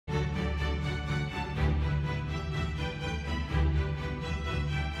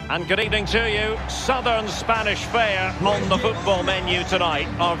And good evening to you. Southern Spanish fare on the football menu tonight.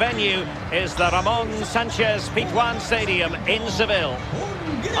 Our venue is the Ramon Sanchez Pizjuan Stadium in Seville.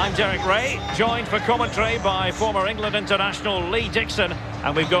 I'm Derek Ray, joined for commentary by former England international Lee Dixon,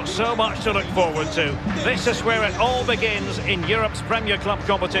 and we've got so much to look forward to. This is where it all begins in Europe's Premier Club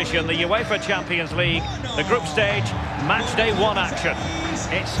competition, the UEFA Champions League, the group stage, match day 1 action.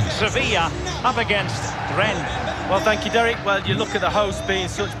 It's Sevilla up against Rennes. Well, thank you, Derek. Well, you look at the hosts being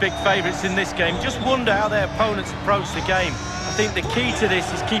such big favourites in this game. Just wonder how their opponents approach the game. I think the key to this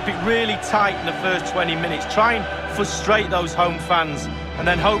is keep it really tight in the first 20 minutes. Try and frustrate those home fans. And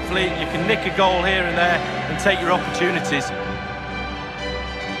then hopefully you can nick a goal here and there and take your opportunities.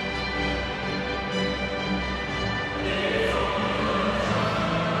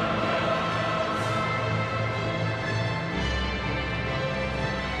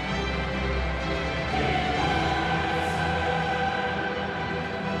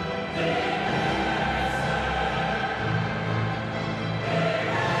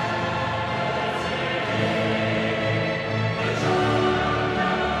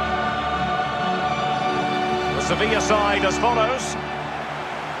 Sevilla side as follows.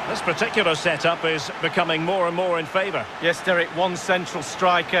 This particular setup is becoming more and more in favour. Yes, Derek, one central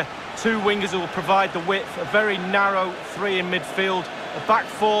striker, two wingers who will provide the width, a very narrow three in midfield, a back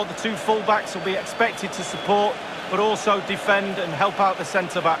four, the two full-backs will be expected to support, but also defend and help out the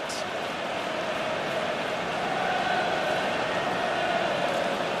centre-backs.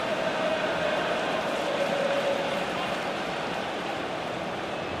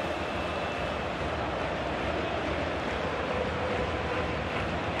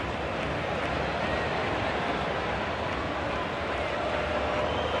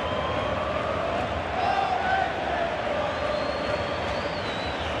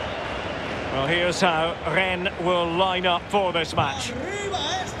 Well, here's how Rennes will line up for this match.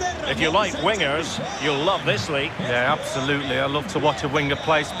 If you like wingers, you'll love this league. Yeah, absolutely. I love to watch a winger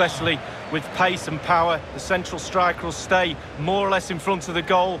play, especially with pace and power. The central striker will stay more or less in front of the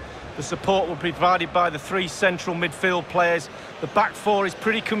goal. The support will be provided by the three central midfield players. The back four is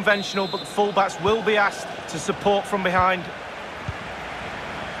pretty conventional, but the full-backs will be asked to support from behind.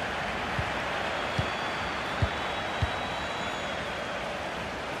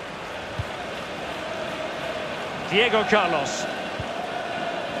 Diego Carlos.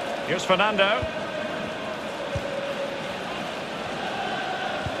 Here's Fernando.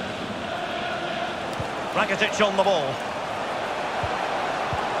 Rakitic on the ball.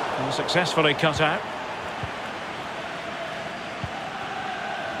 And successfully cut out.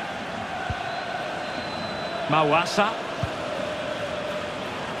 Mawassa.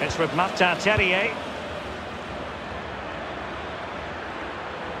 It's with Martin Terrier.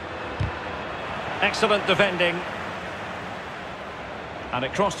 Excellent defending. And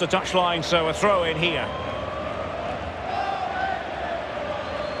it crossed the touchline, so a throw in here.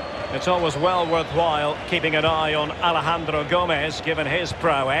 It's always well worthwhile keeping an eye on Alejandro Gomez, given his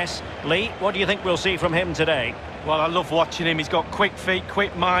prowess. Lee, what do you think we'll see from him today? Well, I love watching him. He's got quick feet,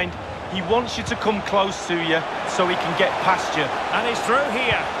 quick mind. He wants you to come close to you so he can get past you. And he's through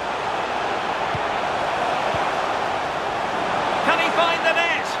here. Can he find the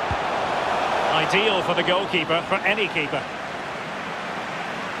net? Ideal for the goalkeeper, for any keeper.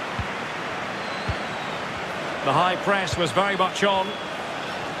 The high press was very much on.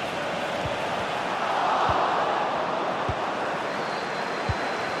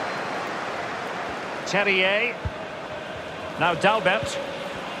 Terrier. Now Dalbert.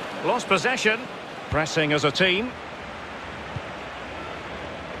 Lost possession. Pressing as a team.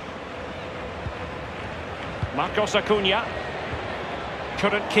 Marcos Acuna.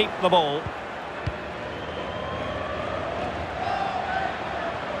 Couldn't keep the ball.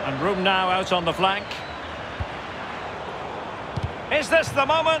 And room now out on the flank. Is this the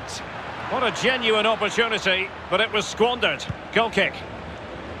moment? What a genuine opportunity, but it was squandered. Goal kick.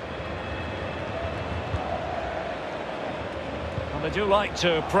 Well, they do like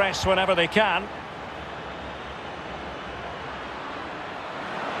to press whenever they can.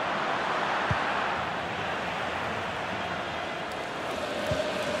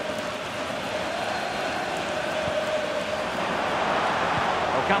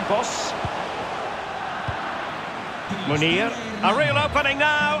 Ocampos. Munir, a real opening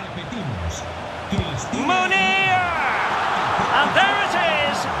now. Munir! And there it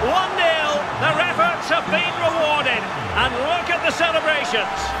is, 1-0. Their efforts have been rewarded. And look at the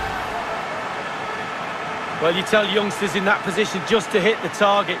celebrations. Well, you tell youngsters in that position just to hit the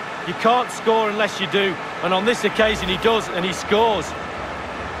target. You can't score unless you do. And on this occasion he does, and he scores.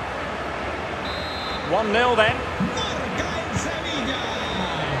 1-0 then.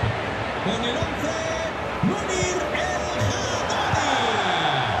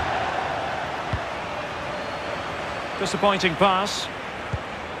 Disappointing pass.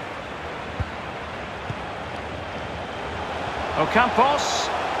 Ocampos.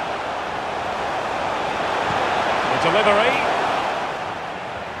 The delivery.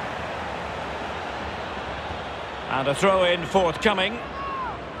 And a throw-in forthcoming.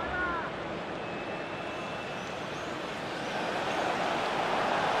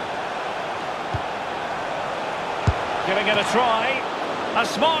 Giving it a try. A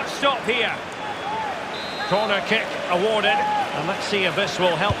smart stop here. Corner kick awarded. And let's see if this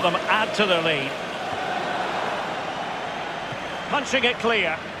will help them add to their lead. Punching it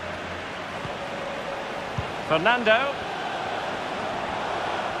clear. Fernando.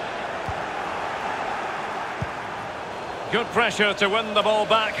 Good pressure to win the ball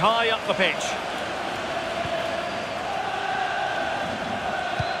back high up the pitch.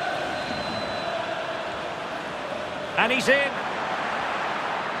 And he's in.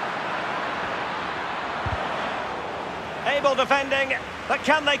 Able defending, but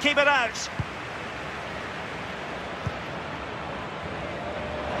can they keep it out?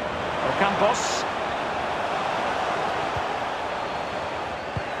 Ocampos.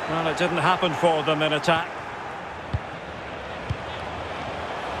 Well, it didn't happen for them in attack.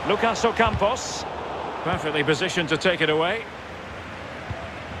 Lucas Ocampos. Perfectly positioned to take it away.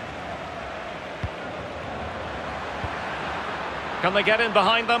 Can they get in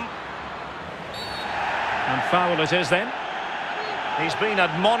behind them? And foul it is then. He's been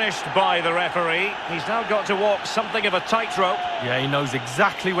admonished by the referee. He's now got to walk something of a tightrope. Yeah, he knows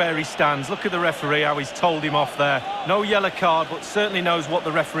exactly where he stands. Look at the referee, how he's told him off there. No yellow card, but certainly knows what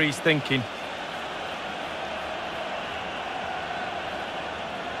the referee's thinking.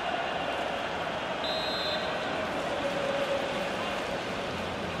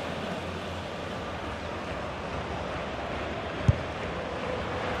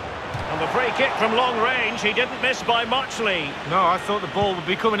 The free kick from long range, he didn't miss by much, Lee. No, I thought the ball would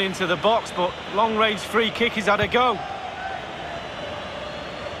be coming into the box, but long-range free kick, he's had a go.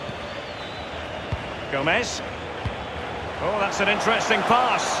 Gomez. Oh, that's an interesting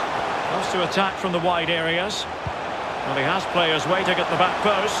pass. Wants to attack from the wide areas. Well, he has players waiting at the back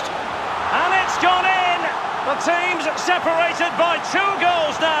post. And it's gone in! The team's separated by 2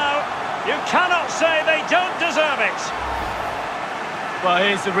 goals now. You cannot say they don't deserve it. Well,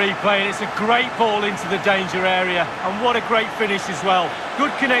 here's the replay, and it's a great ball into the danger area. And what a great finish as well.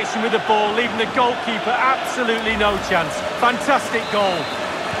 Good connection with the ball, leaving the goalkeeper absolutely no chance. Fantastic goal.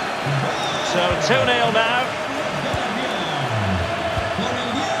 So 2-0 now.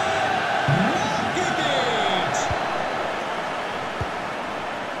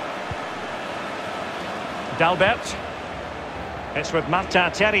 Dalbert. It's with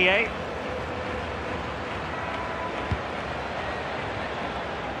Martin Terrier.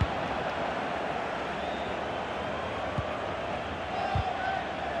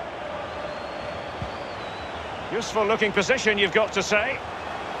 Useful looking position, you've got to say.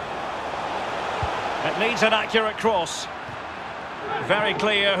 It needs an accurate cross. Very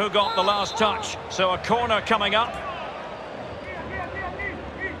clear who got the last touch. So a corner coming up.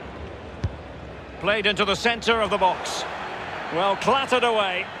 Played into the centre of the box. Well, clattered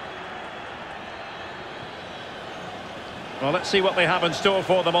away. Well, let's see what they have in store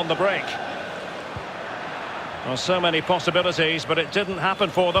for them on the break. Well, so many possibilities, but it didn't happen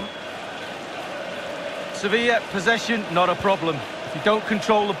for them. Sevilla, possession, not a problem. If you don't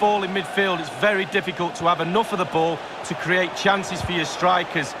control the ball in midfield, it's very difficult to have enough of the ball to create chances for your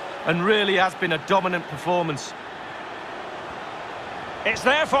strikers, and really has been a dominant performance. It's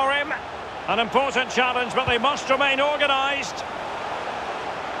there for him. An important challenge, but they must remain organised.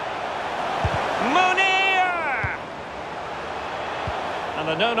 Munir! And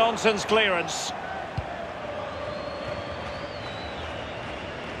a no-nonsense clearance.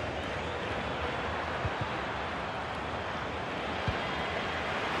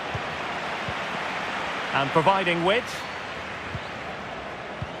 And providing width.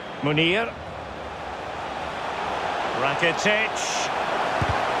 Munir. Rakitic.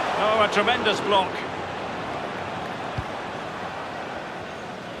 Oh, a tremendous block.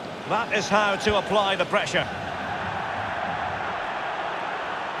 That is how to apply the pressure.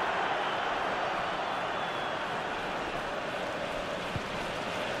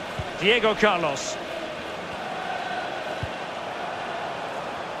 Diego Carlos.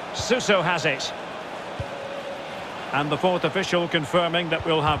 Suso has it. And the fourth official confirming that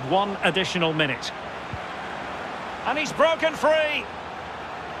we'll have 1 additional minute. And he's broken free.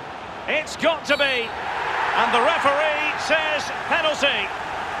 It's got to be. And the referee says penalty.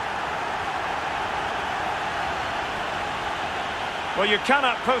 Well, you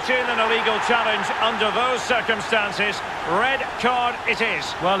cannot put in an illegal challenge under those circumstances. Red card it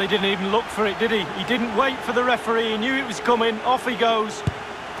is. Well, he didn't even look for it, did he? He didn't wait for the referee. He knew it was coming. Off he goes.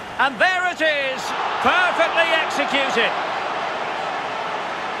 And there it is. Perfectly executed.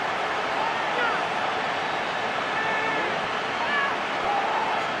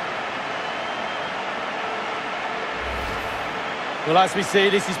 Well, as we see,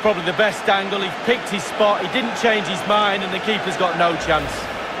 this is probably the best angle. He picked his spot, he didn't change his mind, and the keeper's got no chance.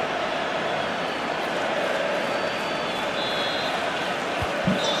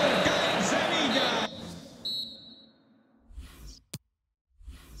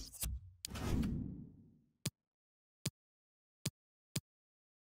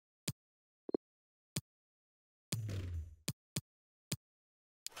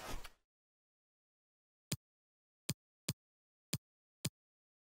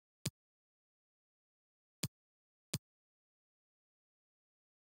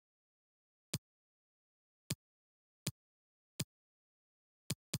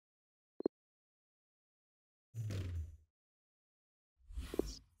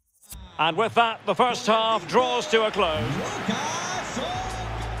 And with that, the first half draws to a close.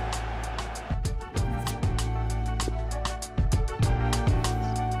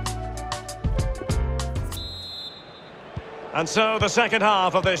 And so the second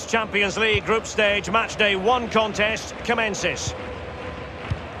half of this Champions League group stage matchday 1 contest commences.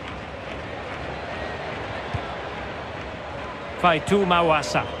 Faitu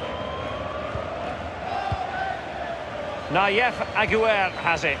Mawasa. Nayef Aguer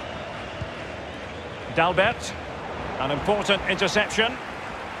has it. Dalbert, an important interception.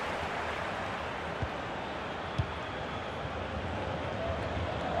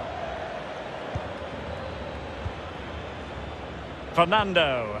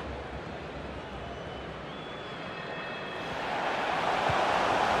 Fernando.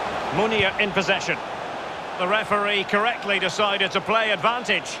 Munir in possession. The referee correctly decided to play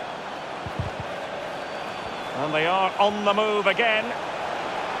advantage. And they are on the move again.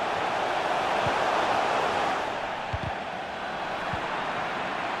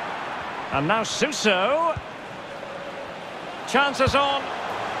 And now Suso. Chances on.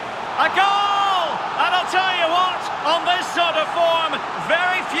 A goal! And I'll tell you what, on this sort of form,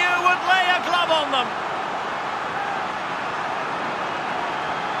 very few would lay a glove on them.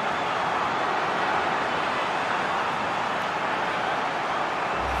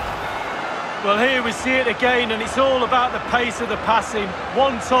 Well, here we see it again, and it's all about the pace of the passing.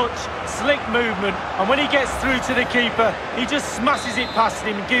 One touch, slick movement, and when he gets through to the keeper, he just smashes it past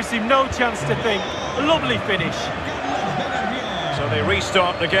him and gives him no chance to think. A lovely finish. So they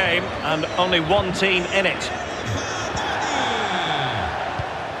restart the game, and only one team in it.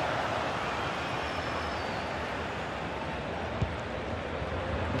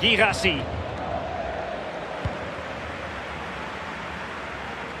 Girassi.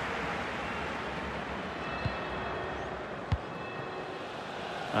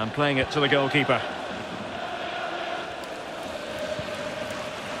 And playing it to the goalkeeper.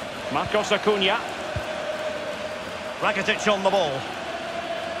 Marcos Acuna. Rakitic on the ball.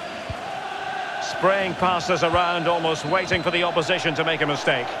 Spraying passes around, almost waiting for the opposition to make a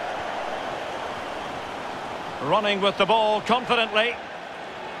mistake. Running with the ball confidently.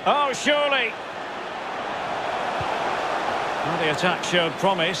 Oh, surely. Well, the attack showed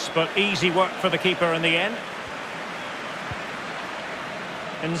promise, but easy work for the keeper in the end.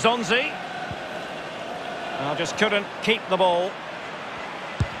 Nzonzi. Well, just couldn't keep the ball.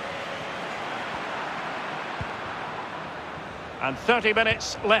 And 30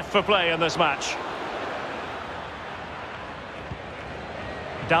 minutes left for play in this match.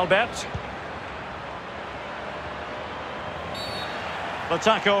 Dalbert. The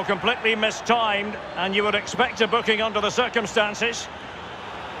tackle completely mistimed, and you would expect a booking under the circumstances.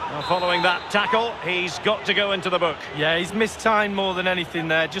 Well, following that tackle, he's got to go into the book. Yeah, he's mistimed more than anything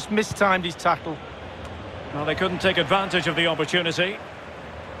there. Just mistimed his tackle. Well, they couldn't take advantage of the opportunity.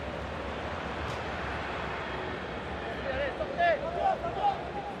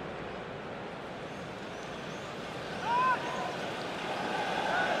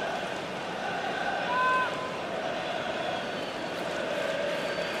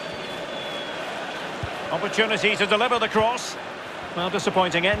 Opportunity to deliver the cross. Well,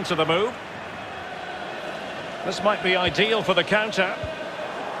 disappointing end to the move. This might be ideal for the counter.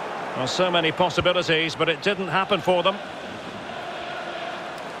 Well, so many possibilities, but it didn't happen for them.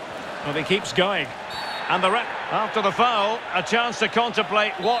 Well, he keeps going. And after the foul, a chance to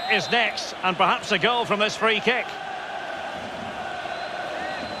contemplate what is next, and perhaps a goal from this free kick.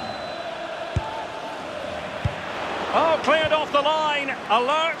 Oh, cleared off the line.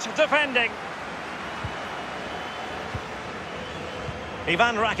 Alert defending.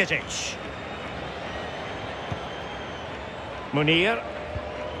 Ivan Rakitic. Munir.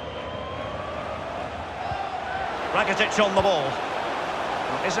 Rakitic on the ball.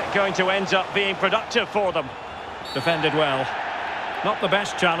 Well, is it going to end up being productive for them? Defended well. Not the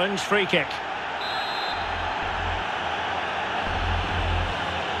best challenge, free kick.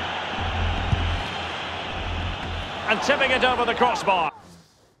 And tipping it over the crossbar.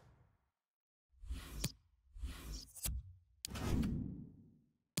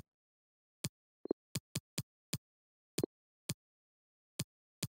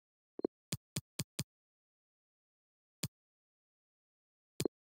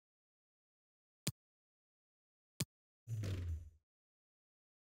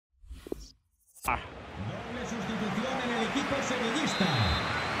 Doble sustitución en el equipo sevillista.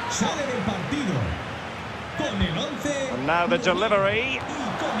 Sale del partido con el 11. And now the delivery.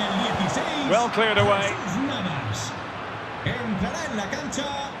 Y con el 16. Well cleared away. Navas. Entrará en la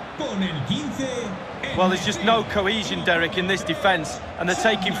cancha con el 15. Well, there's just no cohesion, Derek, in this defence, and they're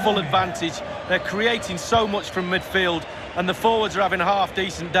taking full advantage. They're creating so much from midfield, and the forwards are having a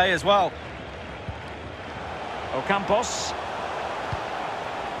half-decent day as well. Ocampos.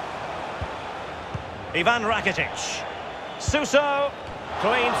 Ivan Rakitic. Suso.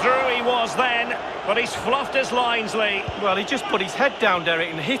 Clean through he was then, but he's fluffed his lines, Lee. Well, he just put his head down, Derek,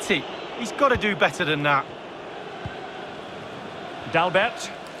 and hit it. He's got to do better than that. Dalbert.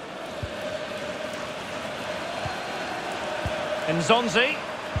 Nzonzi.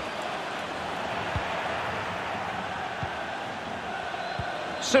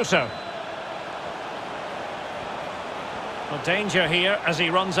 Suso. Well, danger here as he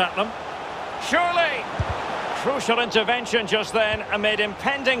runs at them. Surely! Crucial intervention just then amid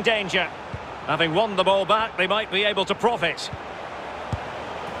impending danger. Having won the ball back, they might be able to profit.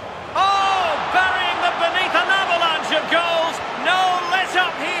 Oh! Burying them beneath an avalanche of goals. No let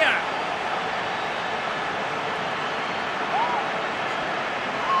up here.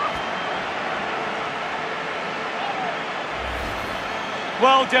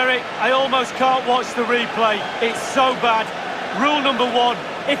 Well, Derek, I almost can't watch the replay. It's so bad. Rule number one,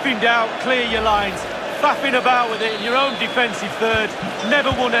 if in doubt, clear your lines. Faffing about with it in your own defensive third. Never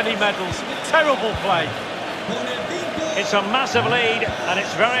won any medals. Terrible play. It's a massive lead, and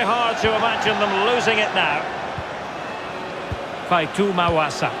it's very hard to imagine them losing it now. Faitou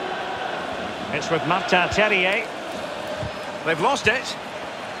Mawassa. It's with Martin Terrier. They've lost it.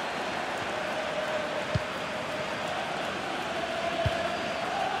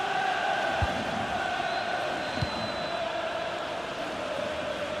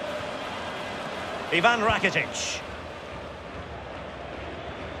 Ivan Rakitic.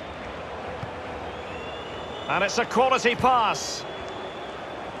 And it's a quality pass.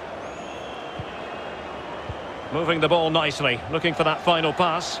 Moving the ball nicely, looking for that final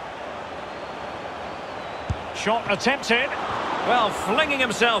pass. Shot attempted. Well, flinging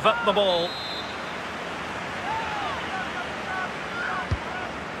himself at the ball.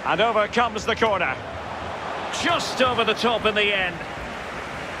 And over comes the corner. Just over the top in the end.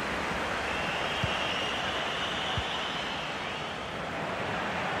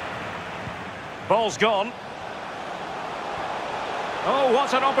 Ball's gone. Oh,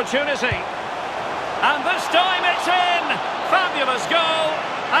 what an opportunity. And this time it's in. Fabulous goal.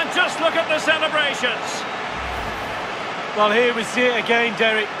 And just look at the celebrations. Well, here we see it again,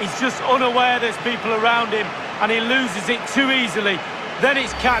 Derek. He's just unaware there's people around him, and he loses it too easily. Then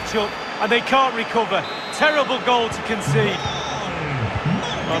it's catch-up, and they can't recover. Terrible goal to concede.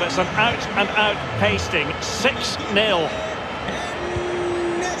 Well, it's an out-and-out pasting. 6-0.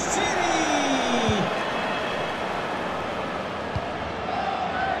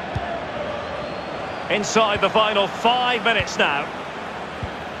 Inside the final 5 minutes now.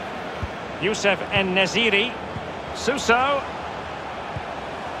 Youssef En-Nesyri. Suso.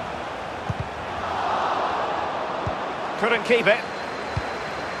 Couldn't keep it.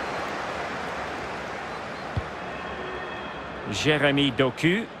 Jérémy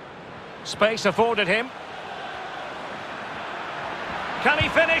Doku. Space afforded him. Can he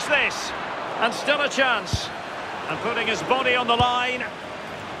finish this? And still a chance. And putting his body on the line.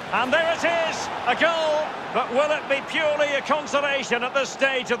 And there it is, a goal, but will it be purely a consolation at this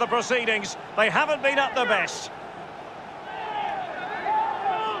stage of the proceedings? They haven't been at their best.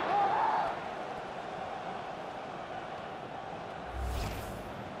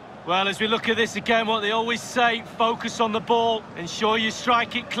 Well, as we look at this again, what they always say, focus on the ball, ensure you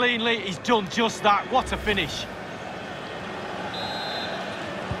strike it cleanly. He's done just that. What a finish.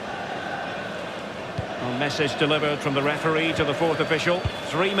 A message delivered from the referee to the fourth official.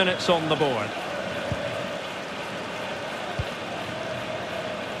 3 minutes on the board.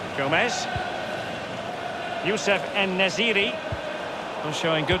 Gomez. Youssef En-Nesyri.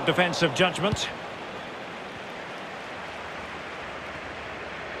 Showing good defensive judgment.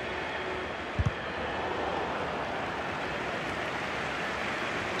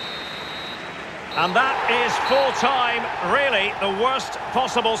 And that is full-time, really the worst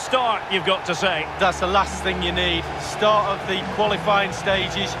possible start, you've got to say. That's the last thing you need. Start of the qualifying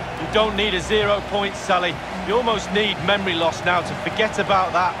stages. You don't need a 0 point tally. You almost need memory loss now to forget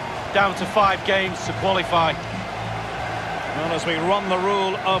about that. Down to 5 games to qualify. Well, as we run the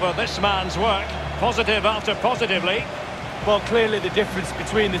rule over this man's work, positive after positively. Well, clearly the difference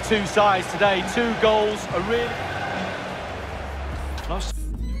between the two sides today. 2 goals, a really...